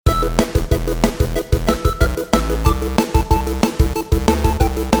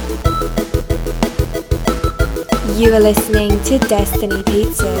You are listening to Destiny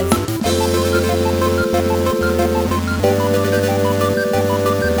Pizzas.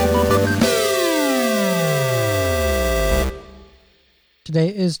 Today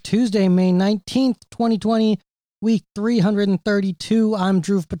is Tuesday, May 19th, 2020, week 332. I'm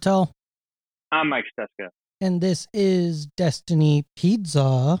Dhruv Patel. I'm Mike Steska. And this is Destiny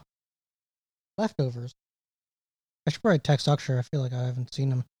Pizza Leftovers. I should probably text Akshay. I feel like I haven't seen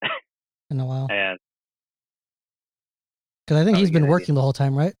him in a while. Yeah. Because I think he's been working the whole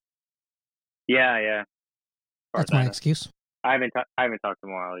time, right? Yeah. That's my excuse. I haven't talked to him in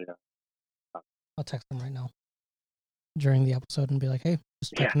a while either. I'll text him right now during the episode and be like, hey,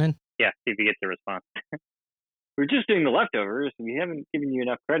 just checking in. Yeah, see if he gets a response. We're just doing the leftovers. We haven't given you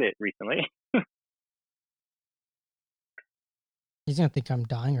enough credit recently. He's going to think I'm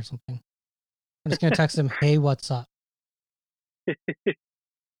dying or something. I'm just going to text him, hey, what's up?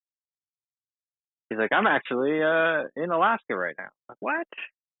 He's like, I'm actually in Alaska right now. Like, what?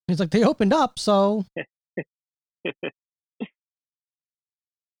 He's like, they opened up, so...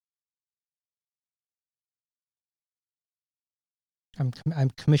 I'm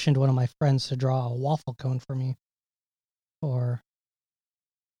commissioned one of my friends to draw a waffle cone for me for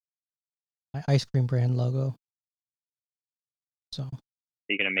my ice cream brand logo. So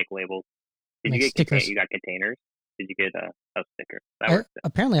you're gonna make labels? Did make you get stickers? You got containers? Did you get a sticker?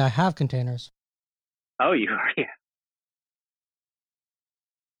 Apparently, I have containers. Oh, you are. Yeah.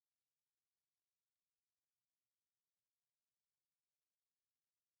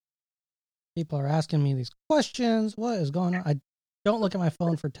 People are asking me these questions. What is going on? I don't look at my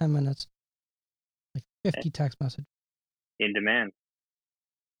phone for 10 minutes. Like 50 text messages. In demand.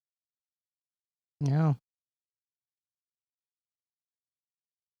 Yeah.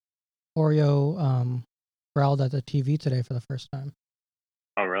 Oreo growled at the TV today for the first time.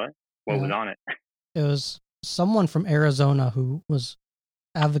 Oh, really? What was on it? It was someone from Arizona who was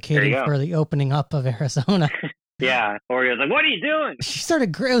advocating for the opening up of Arizona. Yeah. Oreo's like, what are you doing? She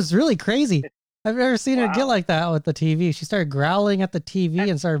started, it was really crazy. I've never seen her get like that with the TV. She started growling at the TV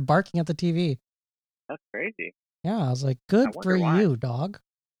and started barking at the TV. That's crazy. Yeah, I was like, good for you, dog.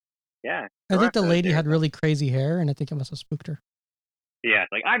 Yeah. I think the lady had really crazy hair, and I think it must have spooked her. Yeah,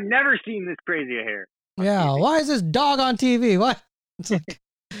 like, I've never seen this crazy hair. Yeah, TV. Why is this dog on TV? What? It's like,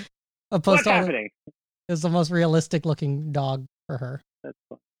 what's happening? It's the most realistic looking dog for her. That's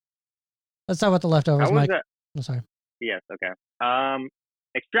fun. Let's talk about the leftovers, Mike. I'm sorry. Yes, okay.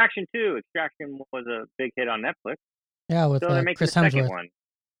 Extraction 2. Extraction was a big hit on Netflix. Yeah, with so they're making Chris the second Hemsworth. one.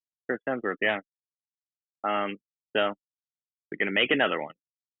 Chris Hemsworth, yeah. So we're gonna make another one.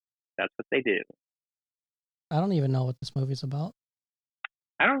 That's what they do. I don't even know what this movie's about.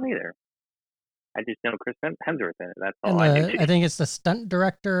 I don't either. I just know Chris Hemsworth in it. That's all I do. I think it's the stunt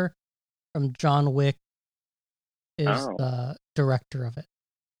director from John Wick is the director of it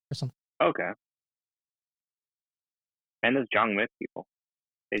or something. Okay. And there's John Wick people.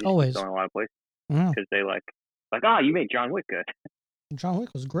 They just always go in a lot of places because they like, you made John Wick good. John Wick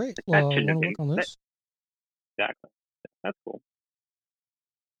was great. Well, I want to work on this. Exactly. That's cool.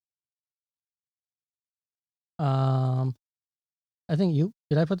 I think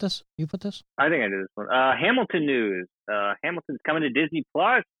did I put this? You put this? I think I did this one. Hamilton news. Hamilton's coming to Disney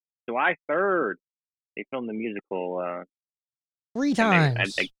Plus July 3rd. They filmed the musical 3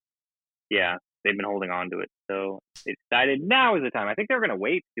 times. Yeah, they've been holding on to it, so they decided now is the time. I think they were going to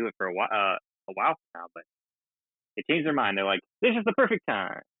wait to do it for a while from now, but they changed their mind. They're like, this is the perfect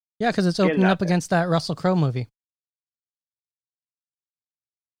time. Yeah, because it's opening up against that Russell Crowe movie.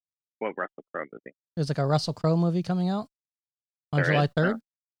 What Russell Crowe movie? There's like a Russell Crowe movie coming out on July 3rd.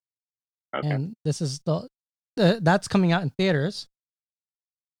 Okay. And this is that's coming out in theaters.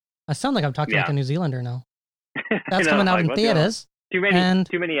 I sound like I'm talking like a New Zealander now. That's coming out in theaters. Too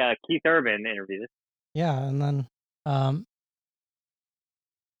many Keith Urban interviews. Yeah, and then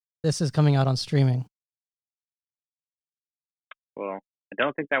this is coming out on streaming. Well, I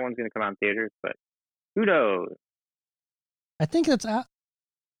don't think that one's going to come out in theaters, but who knows? I think it's out.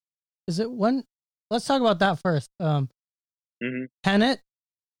 Is it when? Let's talk about that first. Tenet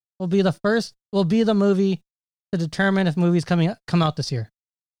will be the movie to determine if movies come out this year.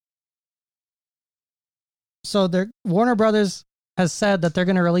 So Warner Brothers has said that they're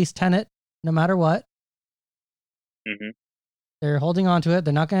going to release Tenet no matter what. Mm-hmm. They're holding on to it.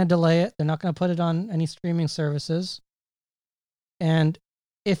 They're not going to delay it. They're not going to put it on any streaming services. And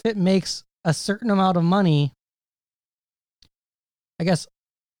if it makes a certain amount of money, I guess,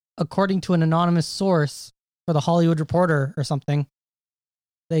 according to an anonymous source for the Hollywood Reporter or something,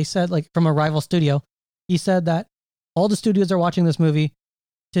 they said, like, from a rival studio, he said that all the studios are watching this movie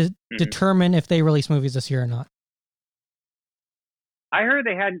to determine if they release movies this year or not. I heard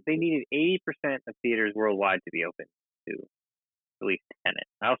they needed 80% of theaters worldwide to be open to release Tenet.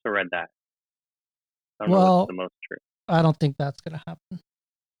 I also read that. I don't know what's the most true. I don't think that's gonna happen.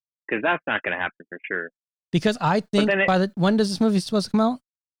 Because that's not gonna happen for sure. Because I think when does this movie supposed to come out?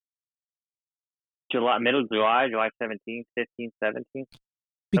 Middle of July 17th, 15th, 17th.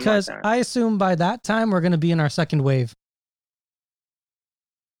 Because I assume by that time we're gonna be in our second wave.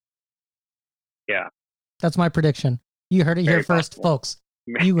 Yeah. That's my prediction. You heard it here first, folks.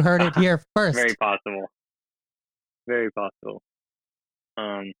 You heard it here first. Very possible. Very possible.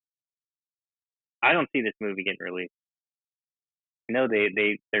 I don't see this movie getting released. I know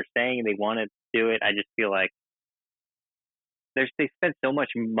they're saying they want to do it. I just feel like they spent so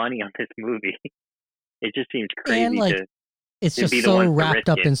much money on this movie. It just seems crazy. And it's just so wrapped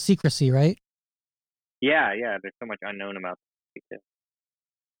up in secrecy, right? Yeah. There's so much unknown about this.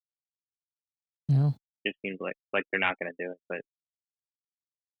 Yeah. It seems like they're not going to do it, but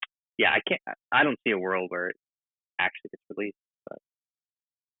yeah, I don't see a world where it actually gets released. But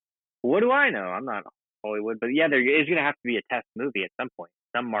what do I know? I'm not Hollywood, but yeah, there is going to have to be a test movie at some point.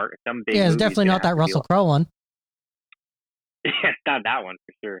 Some big. Yeah, it's definitely not that Russell Crowe one. Yeah, it's not that one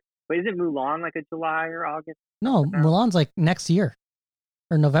for sure. But isn't Mulan like a July or August? No, Mulan's like next year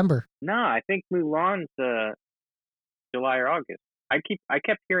or November. No, I think Mulan's July or August. I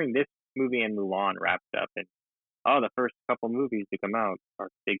kept hearing this movie and Mulan wrapped up, and the first couple movies to come out are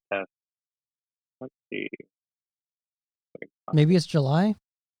big tests. Let's see. Maybe it's July.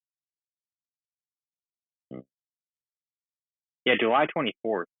 Yeah, July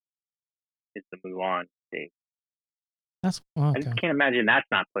 24th is the Mulan date. Okay. I just can't imagine that's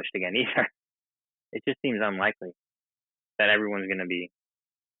not pushed again either. It just seems unlikely that everyone's going to be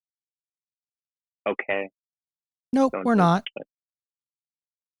okay. Nope, we're not.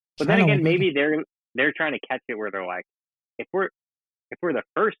 But then again, maybe they're trying to catch it where they're like, if we're the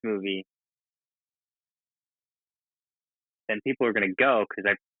first movie, then people are going to go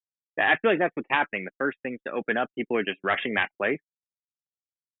because I feel like that's what's happening. The first things to open up, people are just rushing that place,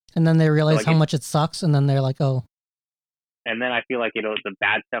 and then they realize how much it sucks, and then they're like, oh. And then I feel like the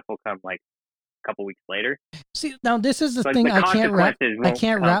bad stuff will come like a couple weeks later. See, now this is the thing I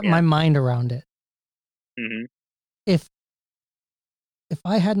can't wrap my mind around it. Mm-hmm. If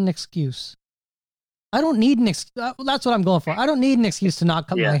I had an excuse, I don't need an excuse. That's what I'm going for. I don't need an excuse to not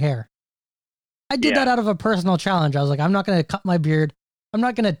cut my hair. I did that out of a personal challenge. I was like, I'm not going to cut my beard. I'm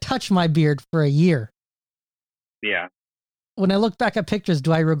not going to touch my beard for a year. Yeah. When I look back at pictures,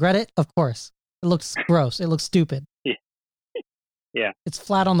 do I regret it? Of course. It looks gross. It looks stupid. Yeah. It's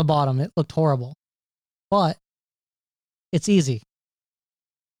flat on the bottom. It looked horrible. But it's easy.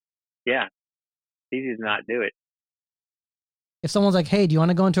 Yeah. It's easy to not do it. If someone's like, hey, do you want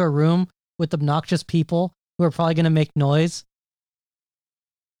to go into a room with obnoxious people who are probably going to make noise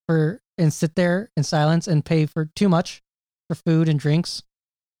and sit there in silence and pay for too much for food and drinks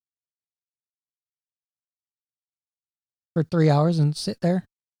for 3 hours and sit there,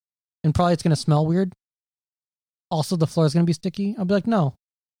 and probably it's going to smell weird. Also, the floor is going to be sticky. I'll be like, no.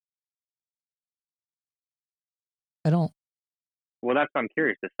 I don't. Well, that's why I'm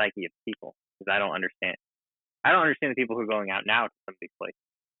curious, the psyche of people, because I don't understand. I don't understand the people who are going out now to some of these places.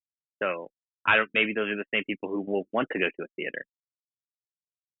 So maybe those are the same people who will want to go to a theater.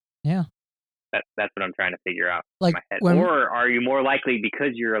 Yeah. That's what I'm trying to figure out like in my head. Or are you more likely because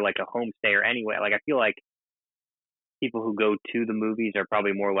you're like a homestayer anyway? Like I feel like people who go to the movies are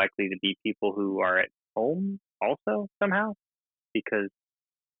probably more likely to be people who are at home also somehow, because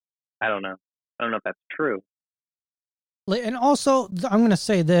I don't know. I don't know if that's true. And also, I'm going to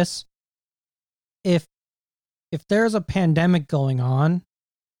say this. If there's a pandemic going on,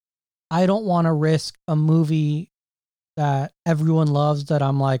 I don't want to risk a movie that everyone loves that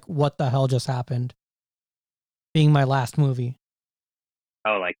I'm like, what the hell just happened? Being my last movie.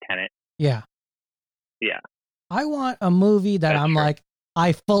 Oh, like Tenet? Yeah. Yeah. I want a movie that I'm true. Like,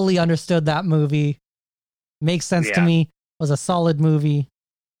 I fully understood that movie. Makes sense to me. Was a solid movie.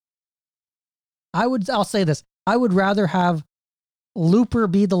 I'll say this. I would rather have Looper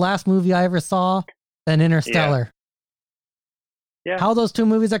be the last movie I ever saw than Interstellar. Yeah. How those two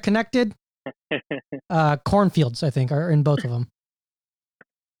movies are connected? Cornfields, I think, are in both of them.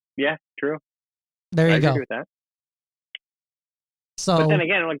 Yeah, true. There you go. I agree with that. So, but then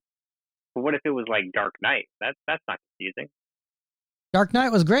again, like, what if it was like Dark Knight? That's not confusing. Dark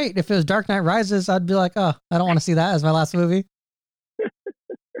Knight was great. If it was Dark Knight Rises, I'd be like, oh, I don't want to see that as my last movie.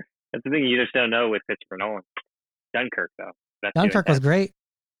 That's the thing you just don't know with Christopher Nolan. Dunkirk, though. Dunkirk was great.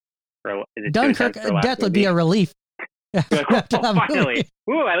 Dunkirk, death would be a relief. Like, oh, finally.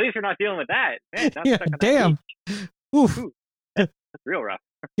 Ooh, at least we're not dealing with that. Man, yeah, damn. Oof. That's real rough.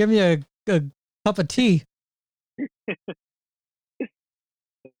 Give me a cup of tea. Yeah,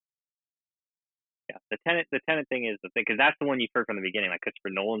 the Tenet thing is the thing, because that's the one you've heard from the beginning. Like Christopher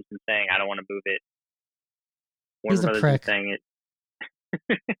Nolan's been saying, I don't want to move it. He's a prick. Saying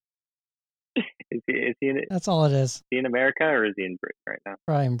it. Is he in it? That's all it is. Is he in America or is he in Britain right now?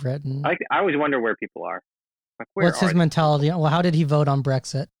 Probably in Britain. I always wonder where people are. Like, what's his mentality? Well, how did he vote on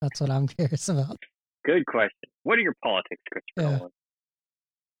Brexit? That's what I'm curious about. Good question. What are your politics, Christopher Nolan?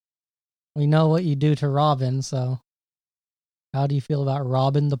 We know what you do to Robin, so how do you feel about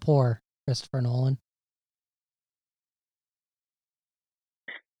Robin the Poor, Christopher Nolan?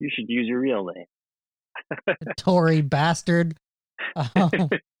 You should use your real name. Tory bastard.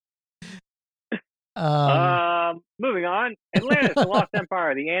 Moving on. Atlantis, The Lost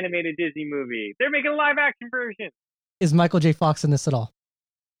Empire, the animated Disney movie. They're making a live action version. Is Michael J. Fox in this at all?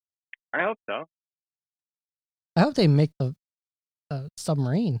 I hope so. I hope they make the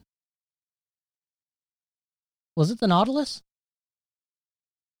submarine. Was it the Nautilus?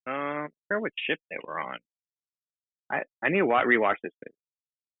 I forget what ship they were on. I need to rewatch this movie.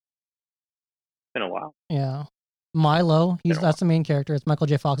 It's been a while. Yeah. Milo, that's the main character. It's Michael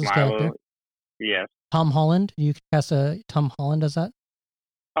J. Fox's character. Yes. Tom Holland. You can cast Tom Holland as that?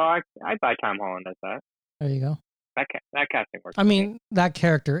 Oh, I'd buy Tom Holland as that. There you go. That casting works. I mean, that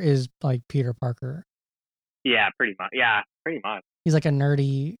character is like Peter Parker. Yeah, pretty much. Yeah, pretty much. He's like a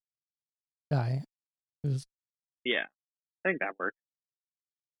nerdy guy. Yeah, I think that works.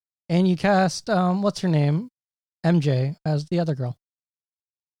 And you cast, what's her name? MJ as the other girl.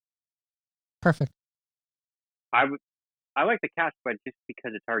 Perfect. I like the cast, but just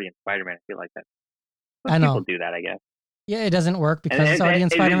because it's already in Spider-Man, I feel like that. I know. People do that, I guess. Yeah, it doesn't work because it's already in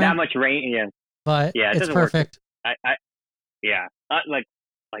Spider-Man. That much rain, yeah. But yeah, it's perfect. Yeah, like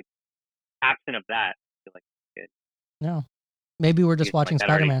absent of that, I feel like it's good. No, maybe we're just watching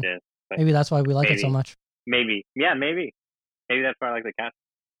Spider-Man. Maybe that's why we like it so much. Maybe that's why I like the cast.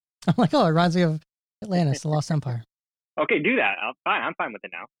 I'm like, oh, it reminds me of Atlantis, The Lost Empire. Okay, do that. I'm fine with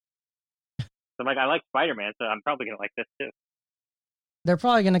it now. So I'm like, I like Spider-Man, so I'm probably gonna like this too. They're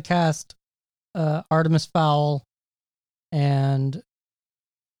probably gonna cast Artemis Fowl and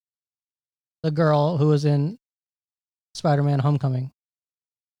the girl who was in Spider-Man Homecoming.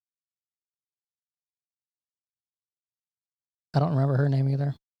 I don't remember her name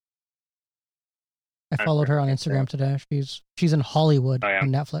either. I followed her on Instagram today. She's in Hollywood on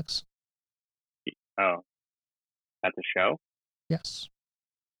Netflix. Oh, that's a show? Yes.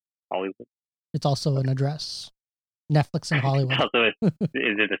 Hollywood. It's also an address. Netflix in Hollywood. Also, is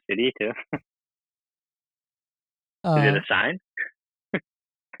it a city too? Is it a sign?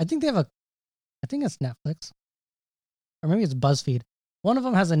 I think it's Netflix. Or maybe it's BuzzFeed. One of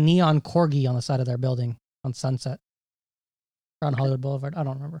them has a neon corgi on the side of their building on Sunset. Or on Hollywood Boulevard. I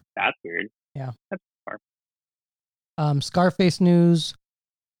don't remember. That's weird. Yeah. That's far. Scarface news.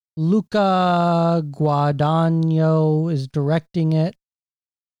 Luca Guadagnino is directing it.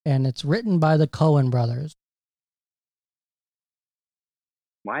 And it's written by the Coen brothers.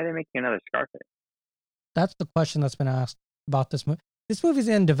 Why are they making another Scarface? That's the question that's been asked about this movie. This movie's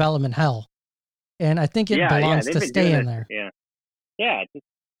in development hell. And I think it belongs to stay in there. Yeah. Yeah, just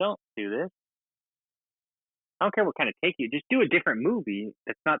don't do this. I don't care what kind of take you. Just do a different movie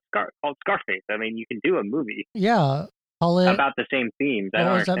that's not called Scarface. I mean, you can do a movie. Yeah. Call it about the same themes. What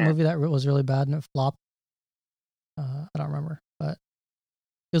was that movie that was really bad and it flopped? I don't remember. But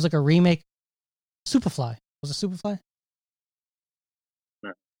it was like a remake. Superfly. Was it Superfly?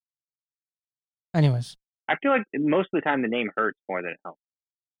 No. Anyways. I feel like most of the time the name hurts more than it helps.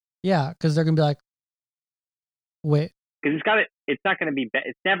 Yeah, because they're going to be like, wait. Because it's not going to be,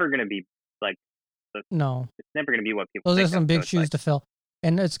 it's never going to be like, no. It's never going to be what people think. Those are some big shoes to fill.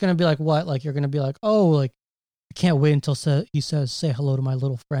 And it's going to be like what? Like you're going to be like, oh, like, I can't wait until he says, say hello to my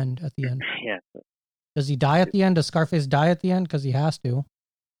little friend at the end. Yeah. Does he die at the end? Does Scarface die at the end? Because he has to.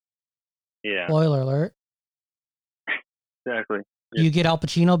 Yeah. Spoiler alert. Exactly. Do you get Al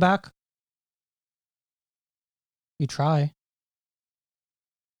Pacino back? You try.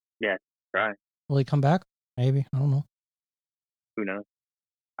 Yeah, try. Will he come back? Maybe. I don't know. Who knows?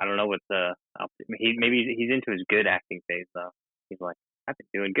 I don't know what maybe he's into his good acting phase though. He's like, I've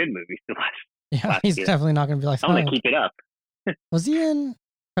been doing good movies the last he's year. Definitely not going to be like, I'm going to keep it up. Was he in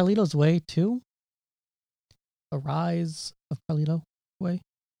Carlito's Way too? The Rise of Carlito's Way?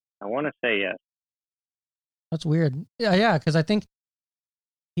 I want to say yes. That's weird. Yeah, because I think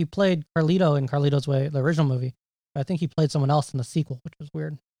he played Carlito in Carlito's Way, the original movie. I think he played someone else in the sequel, which was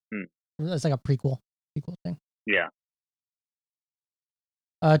weird. It's like a sequel thing. Yeah.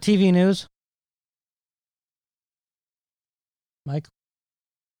 TV news. Mike?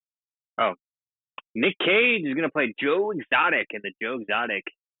 Oh, Nick Cage is going to play Joe Exotic in the Joe Exotic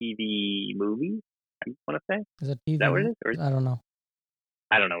TV movie. I want to say. Is it TV? Is that what it is? Or I don't know.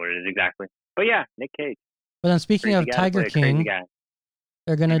 I don't know what it is exactly. But yeah, Nick Cage. But then speaking of Tiger King,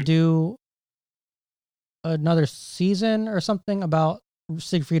 they're going to do another season or something about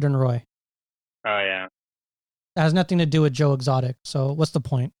Siegfried and Roy. Oh, yeah. It has nothing to do with Joe Exotic. So what's the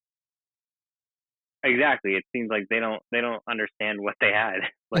point? Exactly. It seems like they don't understand what they had.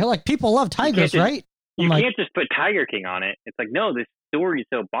 Like people love tigers, right? You can't just put Tiger King on it. It's like, no, this story is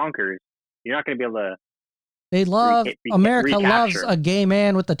so bonkers. You're not going to be able to. They love America loves a gay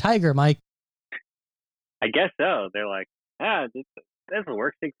man with a tiger, Mike. I guess so. They're like, this will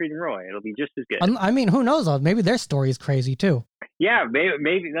work. Siegfried and Roy. It'll be just as good. I mean, who knows? Maybe their story is crazy too. Yeah,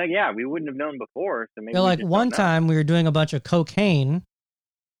 maybe. Like, yeah, we wouldn't have known before. So maybe. They're like, one time we were doing a bunch of cocaine,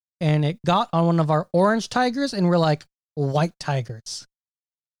 and it got on one of our orange tigers, and we're like, white tigers.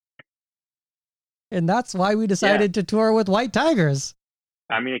 And that's why we decided to tour with white tigers.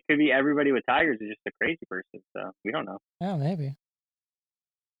 I mean, it could be everybody with tigers is just a crazy person, so we don't know. Yeah, maybe.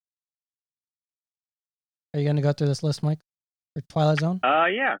 Are you going to go through this list, Mike, for Twilight Zone?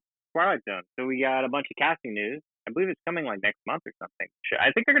 Yeah, Twilight Zone. So we got a bunch of casting news. I believe it's coming like next month or something.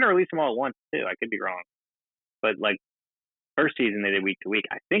 I think they're going to release them all at once, too. I could be wrong. But like, first season they did week to week.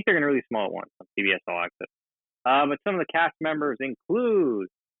 I think they're going to release them all at once on CBS All Access. But some of the cast members include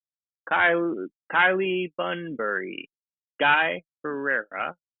Kylie Bunbury, Guy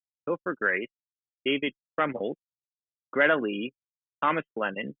Ferreira, Topher Grace, David Krumholtz, Greta Lee, Thomas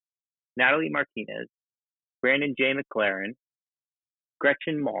Lennon, Natalie Martinez, Brandon J. McLaren,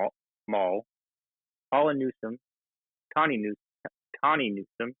 Gretchen Mall, Paula Newsome, Connie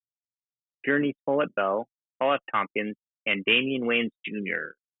Newsome, Journey Smollett-Bell, Paula Tompkins, and Damian Wayans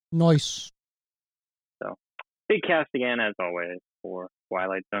Jr. Nice. So, big cast again, as always, for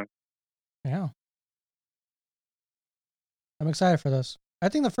Twilight Zone. Yeah. I'm excited for this. I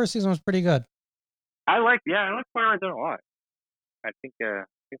think the first season was pretty good. I like Twilight Zone a lot. I think they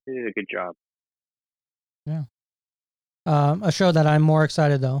did a good job. Yeah. A show that I'm more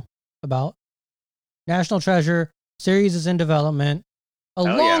excited though about. National Treasure series is in development,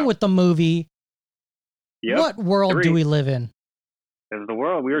 along with the movie. Yep. What world do we live in? This is the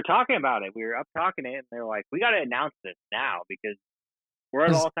world. We were talking about it. We were up talking it, and they were like, "We got to announce this now because we're at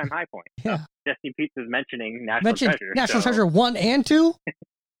an all-time high point." Yeah. So Destiny Pizza's mentioning National Treasure. National Treasure 1 and 2?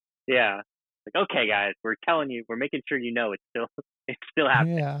 Yeah. Like, okay, guys, we're telling you, we're making sure you know it's still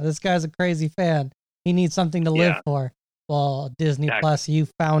happening. Yeah, this guy's a crazy fan. He needs something to live for. Well, Disney Plus, you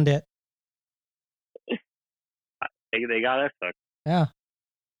found it. They got us hooked. Yeah.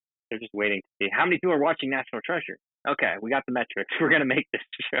 They're just waiting to see how many people are watching National Treasure. Okay, we got the metrics. We're gonna make this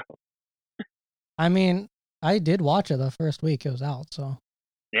show. I mean, I did watch it the first week it was out, so.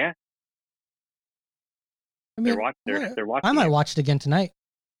 Yeah. I mean, they're watching. I might watch it again tonight.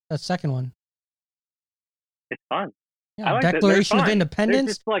 That second one. It's fun. Yeah, like Declaration of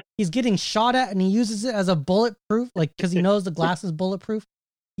Independence. He's getting shot at, and he uses it as a bulletproof, like because he knows the glass is bulletproof.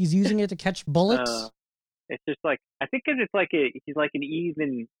 He's using it to catch bullets. It's just like I think because it's like he's like an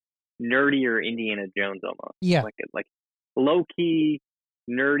even nerdier Indiana Jones almost. Yeah, like low key,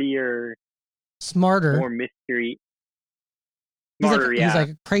 nerdier, smarter, more mystery. Smarter, he's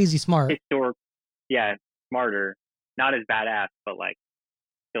like crazy smart. Yeah, smarter, not as badass, but like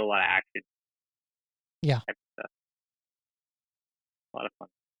still a lot of action. Yeah. A lot of fun.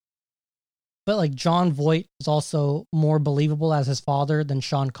 But like Jon Voight is also more believable as his father than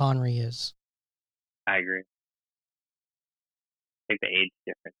Sean Connery is. I agree. I think the age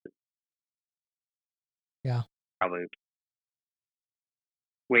differences. Yeah. Probably.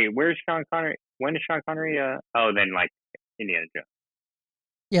 Wait, where's Sean Connery? When is Sean Connery? Then like Indiana Jones.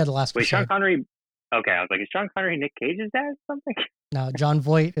 Yeah, the last. Wait, Sean Connery. Okay, I was like, is Sean Connery Nick Cage's dad or something? No, Jon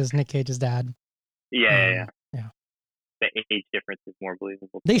Voight is Nick Cage's dad. Yeah. Yeah. The age difference is more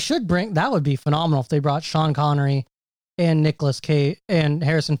believable. They should that would be phenomenal if they brought Sean Connery and Nicolas Cage and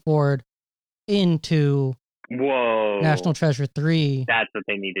Harrison Ford into National Treasure 3. That's what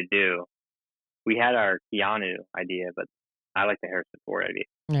they need to do. We had our Keanu idea, but I like the Harrison Ford idea.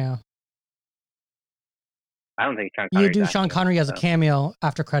 Yeah. I don't think Sean Connery. You do Sean Connery as a cameo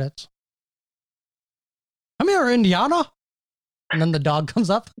after credits. Come here, Indiana. And then the dog comes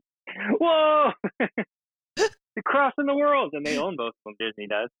up. Whoa! They're crossing the world, and they own both of them. Disney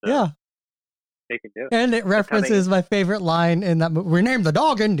does. So yeah, they can do it. And it references my favorite line in that movie. We named the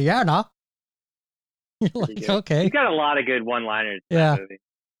dog Indiana. You're like, okay. He's got a lot of good one-liners in that movie.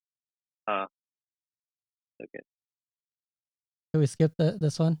 So good. Can we skip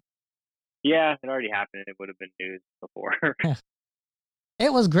this one? Yeah, it already happened. It would have been news before.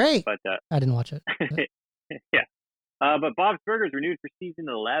 It was great, but I didn't watch it. Yeah. But Bob's Burgers renewed for season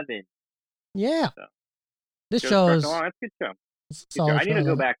 11. Yeah. So, this show is... That's a good show. I need to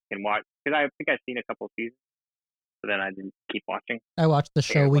go back and watch, because I think I've seen a couple of seasons, but then I didn't keep watching. I watched the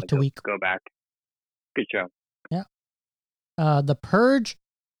show week to week. Go back. Good show. Yeah. The Purge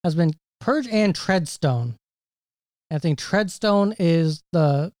has been... Purge and Treadstone. I think Treadstone is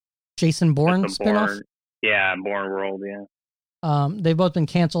the Jason Bourne spinoff. Yeah, Bourne World, yeah. They've both been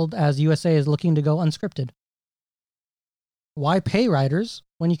canceled as USA is looking to go unscripted. Why pay writers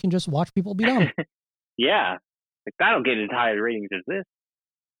when you can just watch people be dumb? Yeah. Like, that'll get as high ratings as this.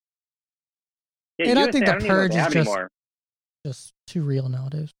 Yeah, and USA, I think The Purge is just too real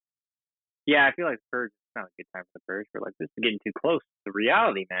nowadays. Yeah, I feel like The Purge is not a good time for The Purge. We're like, this is getting too close to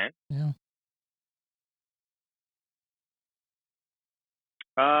reality, man. Yeah.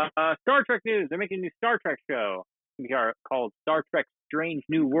 Star Trek news. They're making a new Star Trek show. It's going to be called Star Trek Strange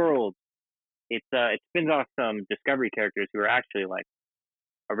New Worlds. It spins off some Discovery characters who are actually like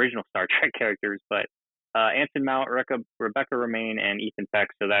original Star Trek characters, but Anson Mount, Rebecca Romaine, and Ethan Peck.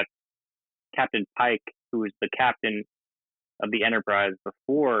 So that's Captain Pike, who was the captain of the Enterprise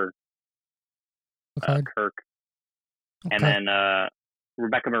before Kirk. Okay. And then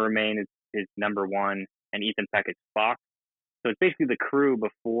Rebecca Romaine is number one, and Ethan Peck is Spock. So it's basically the crew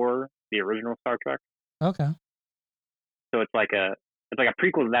before the original Star Trek. Okay. So it's like a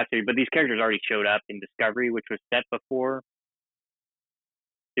prequel to that series, but these characters already showed up in Discovery, which was set before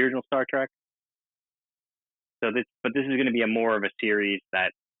the original Star Trek. So this is going to be more of a series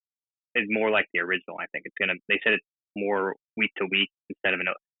that is more like the original. I think they said it's more week to week instead of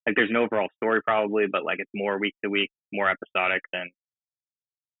like there's an overall story probably, but like it's more week to week, more episodic than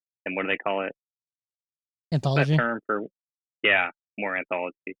what do they call it? Anthology. That term for more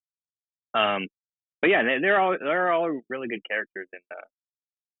anthology. But yeah, they're all really good characters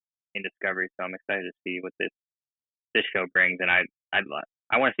in Discovery, so I'm excited to see what this show brings, and I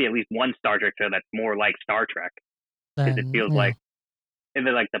want to see at least one Star Trek show that's more like Star Trek, because it feels like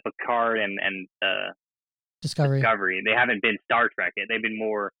either like the Picard and Discovery, they haven't been Star Trek yet. They've been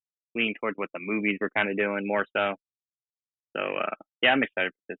more leaning towards what the movies were kind of doing more so. So yeah, I'm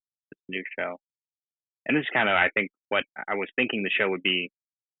excited for this new show. And this is kind of, I think, what I was thinking the show would be,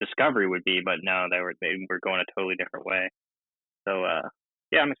 Discovery would be, but no, they were going a totally different way. So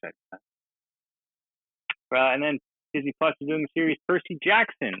yeah, I'm excited for that. And then Disney Plus is doing the series Percy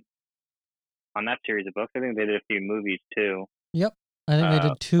Jackson. On that series of books, I think they did a few movies too. Yep, I think they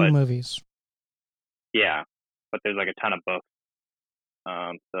did two movies. Yeah, but there's like a ton of books.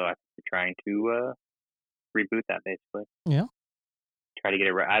 So I think they're trying to reboot that basically. Yeah. Try to get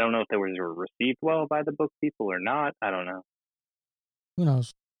it right. I don't know if they were received well by the book people or not. I don't know. Who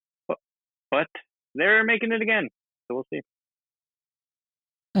knows? But they're making it again, so we'll see.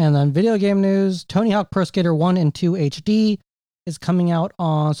 And then video game news, Tony Hawk Pro Skater 1 and 2 HD is coming out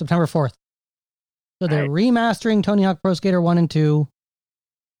on September 4th. So they're remastering Tony Hawk Pro Skater 1 and 2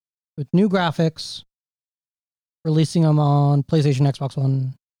 with new graphics, releasing them on PlayStation, Xbox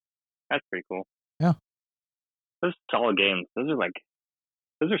One. That's pretty cool. Yeah. Those solid games. Those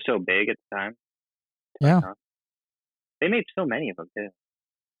are so big at the time. Yeah. They made so many of them too.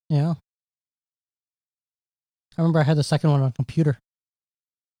 Yeah. I remember I had the second one on a computer.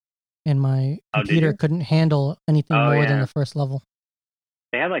 And my computer couldn't handle anything more than the first level.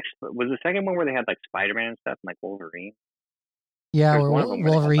 They had was the second one where they had like Spider-Man and stuff and like Wolverine? Yeah, where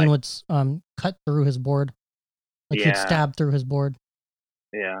Wolverine would cut through his board. He'd stab through his board.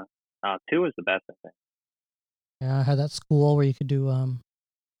 Yeah. 2 was the best, I think. Yeah, I had that school where you could do, what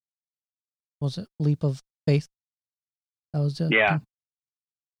was it? Leap of Faith. That was it. Yeah.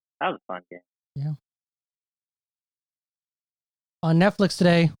 That was a fun game. Yeah. On Netflix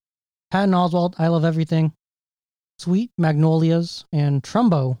today, Patton Oswalt, I Love Everything, Sweet Magnolias, and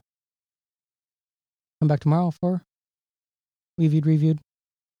Trumbo. Come back tomorrow for reviewed.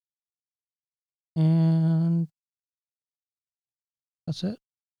 And that's it.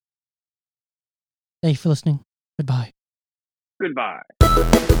 Thank you for listening. Goodbye. Goodbye.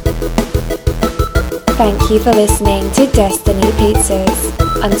 Thank you for listening to Destiny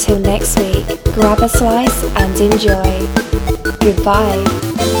Pizzas. Until next week, grab a slice and enjoy. Goodbye.